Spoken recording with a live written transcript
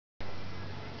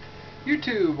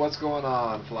YouTube, what's going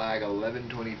on? Flag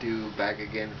 1122 back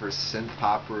again for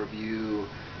Synthpop review.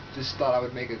 Just thought I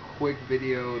would make a quick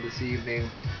video this evening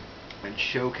and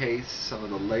showcase some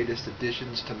of the latest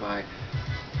additions to my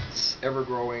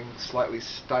ever-growing, slightly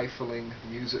stifling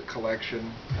music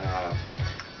collection.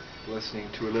 Listening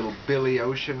to a little Billy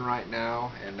Ocean right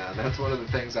now, and that's one of the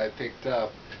things I picked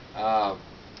up.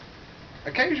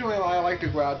 Occasionally I like to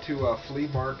go out to flea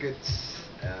markets,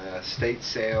 estate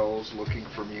sales, looking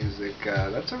for music.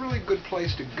 That's a really good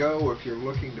place to go if you're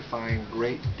looking to find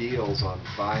great deals on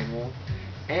vinyl.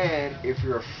 And if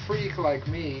you're a freak like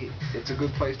me, it's a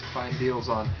good place to find deals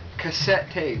on cassette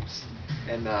tapes.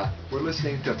 And we're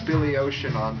listening to Billy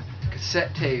Ocean on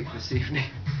cassette tape this evening.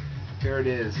 Here it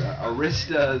is,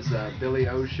 Arista's Billy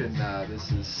Ocean.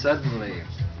 This is Suddenly.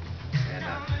 And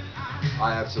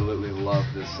I absolutely love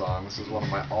this song. This is one of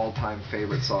my all-time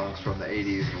favorite songs from the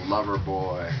 80s,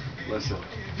 Loverboy. Listen.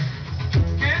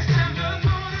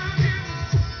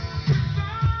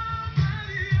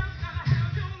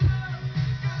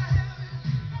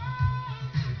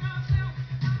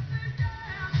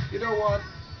 You know what?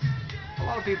 A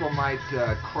lot of people might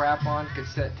crap on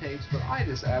cassette tapes, but I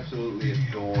just absolutely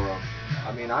adore them.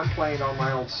 I mean, I'm playing on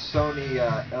my old Sony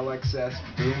LXS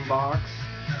boombox.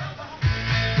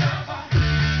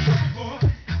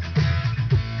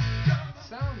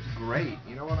 Sounds great,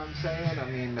 you know what I'm saying? I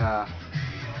mean,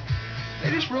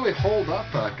 they just really hold up,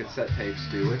 cassette tapes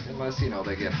do it, unless, you know,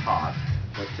 they get hot.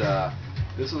 But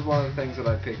this is one of the things that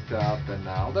I picked up, and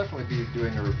I'll definitely be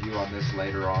doing a review on this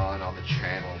later on the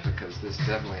channel, because this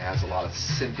definitely has a lot of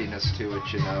synthiness to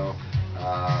it, you know.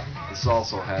 This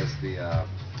also has the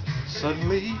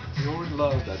Suddenly You're in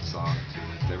Love, that song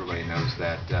too. Everybody knows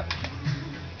that.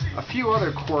 A few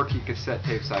other quirky cassette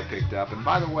tapes I picked up, and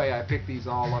by the way, I picked these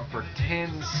all up for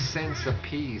 10 cents a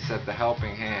piece at the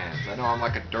Helping Hands. I know I'm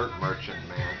like a dirt merchant,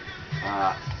 man.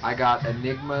 I got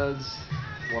Enigmas,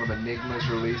 one of Enigma's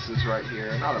releases right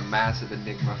here. Not a massive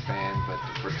Enigma fan, but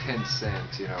for 10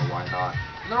 cents, you know, why not?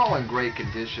 And they're all in great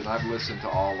condition. I've listened to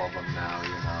all of them now,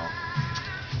 you know.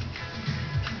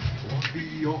 Wanna be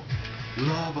your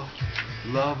lover,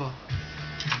 lover.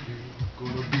 You're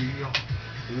gonna be your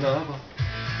lover,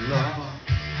 lover,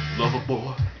 lover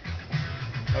boy.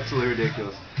 Absolutely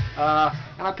ridiculous.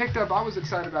 And I picked up, I was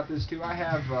excited about this too. I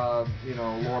have, you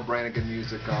know, Laura Branigan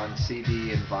music on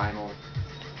CD and vinyl.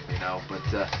 You know, but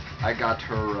I got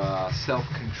her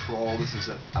Self-Control. This is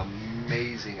an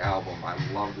amazing album. I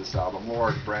love this album.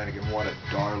 Laura Branigan, what a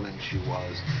darling she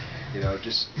was. You know,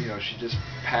 she just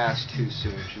passed too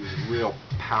soon. She was a real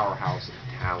powerhouse of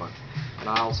talent. And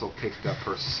I also picked up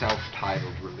her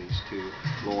self-titled release too,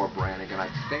 Laura Branigan. I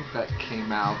think that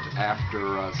came out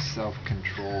after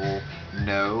Self-Control.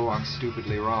 No, I'm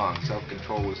stupidly wrong.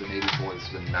 Self-Control was in 84, this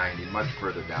is in 90, much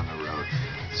further down the road.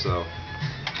 So,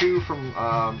 two from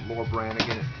Laura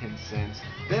Branigan at 10 cents.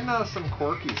 Then some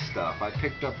quirky stuff. I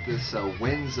picked up this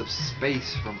Winds of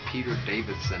Space from Peter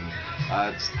Davison.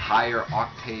 It's higher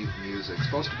octave music. It's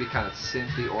supposed to be kind of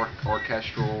synthy,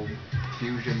 orchestral,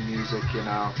 fusion music, you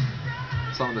know.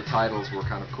 Some of the titles were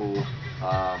kind of cool.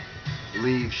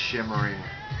 Leaves Shimmering,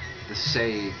 The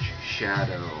Sage,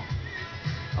 Shadow,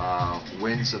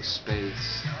 Winds of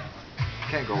Space.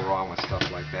 Can't go wrong with stuff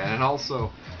like that. And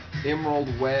also Emerald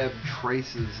Web,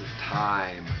 Traces of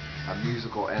Time, a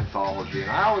musical anthology. And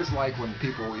I always like when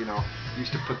people, you know,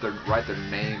 used to write their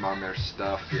name on their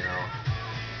stuff, you know.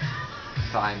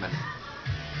 Simon.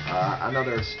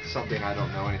 Another something I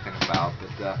don't know anything about,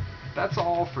 but that's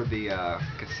all for the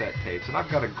cassette tapes. And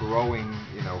I've got a growing,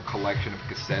 you know, collection of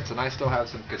cassettes, and I still have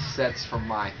some cassettes from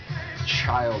my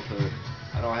childhood.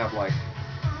 I don't have like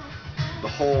the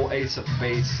whole Ace of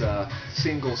Base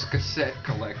singles cassette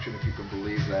collection, if you can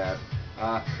believe that.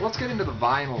 Let's get into the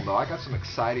vinyl, though. I got some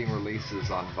exciting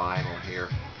releases on vinyl here.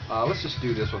 Let's just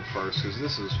do this one first, because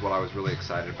this is what I was really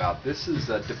excited about. This is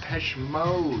Depeche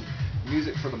Mode,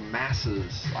 Music for the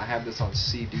Masses. I have this on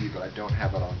CD, but I don't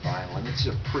have it on vinyl, and it's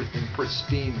in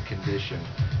pristine condition.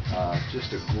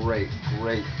 Just a great,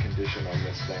 great condition on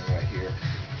this thing right here.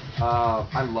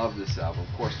 I love this album.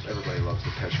 Of course, everybody loves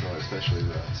Depeche Mode, especially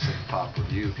the Synthpop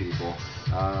review people.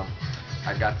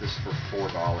 I got this for $4.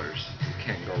 You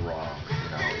can't go wrong. You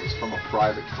know, it was from a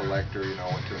private collector. You know,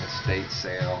 went to an estate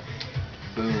sale.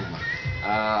 Boom.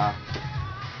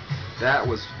 That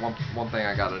was one thing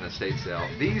I got at an estate sale.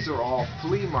 These are all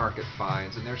flea market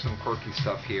finds, and there's some quirky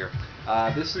stuff here.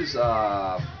 This is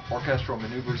Orchestral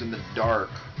Maneuvers in the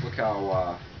Dark. Look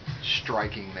how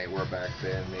striking they were back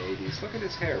then in the 80s. Look at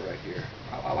his hair right here.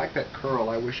 I like that curl.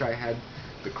 I wish I had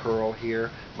the curl here.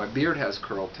 My beard has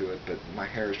curl to it, but my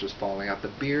hair is just falling out.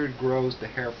 The beard grows, the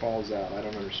hair falls out. I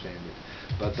don't understand it.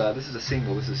 But this is a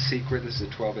single. This is Secret. This is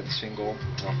a 12-inch single,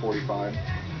 45.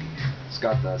 It's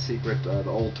got the Secret, the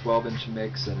old 12-inch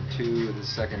mix, and the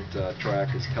second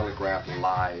track is Telegraph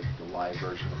Live, the live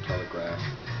version of Telegraph.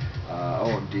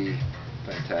 OMD,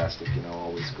 fantastic, you know,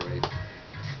 always great.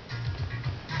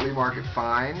 Flea Market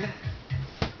Find.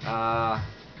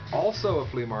 Also a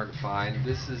Flea Market Find.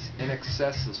 This is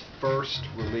INXS's first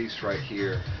release right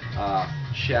here.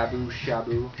 Shabu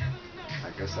Shabu. I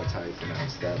guess that's how you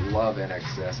pronounce that. Love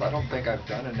INXS. I don't think I've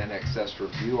done an INXS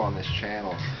review on this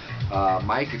channel.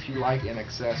 Mike, if you like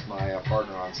INXS, my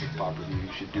partner on Synthpop Review,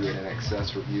 you should do an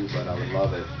INXS review, but I would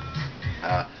love it.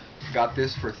 Got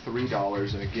this for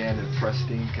 $3, and again in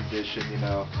pristine condition, you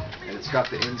know, and it's got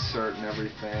the insert and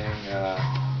everything.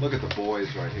 Look at the boys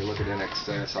right here. Look at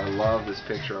INXS. I love this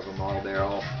picture of them all. They're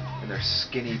all in their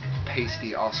skinny,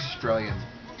 pasty Australian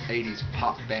 80s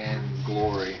pop band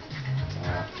glory.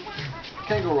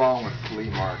 Can't go wrong with flea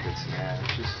markets, man.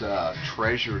 It's just a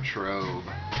treasure trove.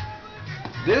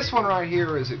 This one right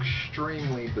here is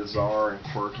extremely bizarre and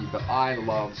quirky, but I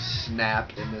love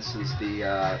Snap, and this is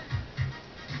the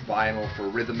vinyl for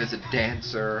Rhythm is a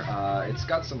Dancer. It's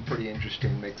got some pretty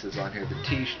interesting mixes on here. The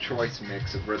T's Choice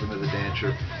mix of Rhythm is a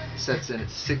Dancer sets in at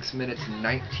 6 minutes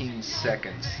 19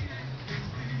 seconds.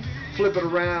 Flip it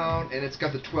around, and it's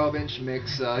got the 12-inch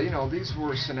mix. You know, these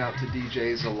were sent out to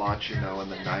DJs a lot, you know, in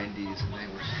the 90s, and they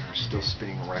were still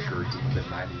spinning records in the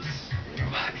mid-90s, you know,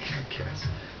 I guess.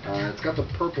 It's got the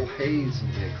Purple Haze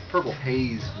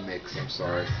mix, I'm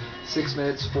sorry. 6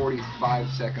 minutes, 45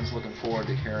 seconds. Looking forward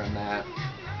to hearing that.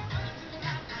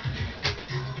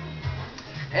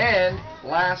 And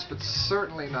last but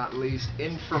certainly not least,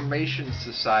 Information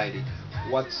Society.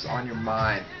 What's on your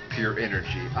mind? Pure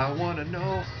energy. I want to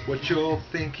know what you're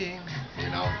thinking. You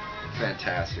know,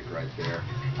 fantastic right there.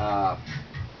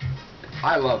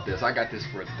 I love this. I got this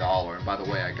for $1. And by the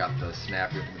way, I got the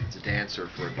Snap Rhythm It's a Dancer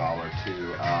for $1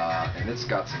 too. And it's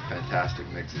got some fantastic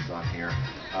mixes on here.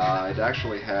 It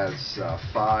actually has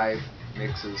 5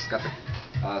 mixes. It's got the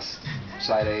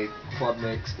Side A Club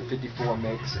Mix, the 54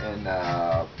 mix, and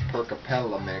Per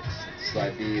Capella mix.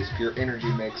 Side B is Pure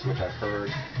Energy mix, which I've heard.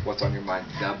 What's on Your Mind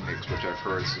Dub mix, which I've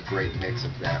heard. It's a great mix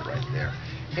of that right there.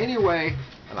 Anyway,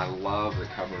 and I love the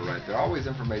cover right there. Always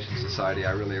Information Society.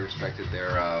 I really respected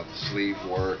their sleeve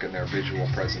work and their visual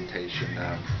presentation.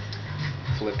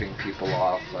 Flipping people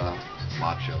off,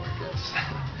 macho, I guess.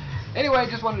 Anyway,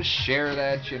 just wanted to share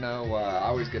that, you know. I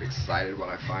always get excited when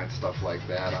I find stuff like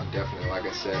that. I'm definitely, like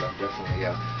I said, I'm definitely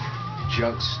a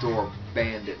junk store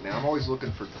bandit now. I'm always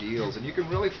looking for deals, and you can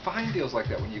really find deals like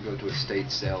that when you go to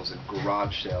estate sales and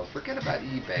garage sales. Forget about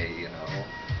eBay, you know.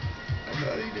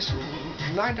 You just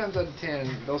 9 times out of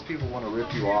 10, those people want to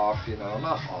rip you off, you know.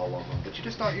 Not all of them, but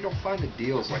you don't find the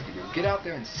deals like you do. Get out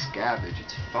there and scavenge.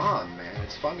 It's fun, man.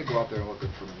 It's fun to go out there and looking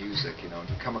for music, you know. And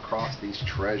you come across these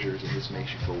treasures, and it just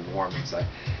makes you feel warm inside.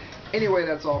 Anyway,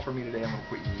 that's all for me today. I'm gonna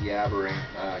quit yabbering.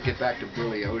 Get back to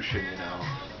Billy Ocean, you know.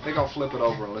 I think I'll flip it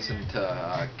over and listen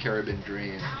to Caribbean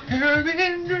Dreams.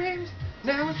 Caribbean Dreams.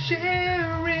 Now we're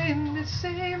sharing the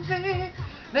same thing.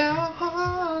 Now our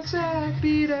hearts that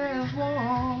beat as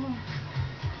one.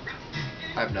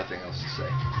 I have nothing else to say.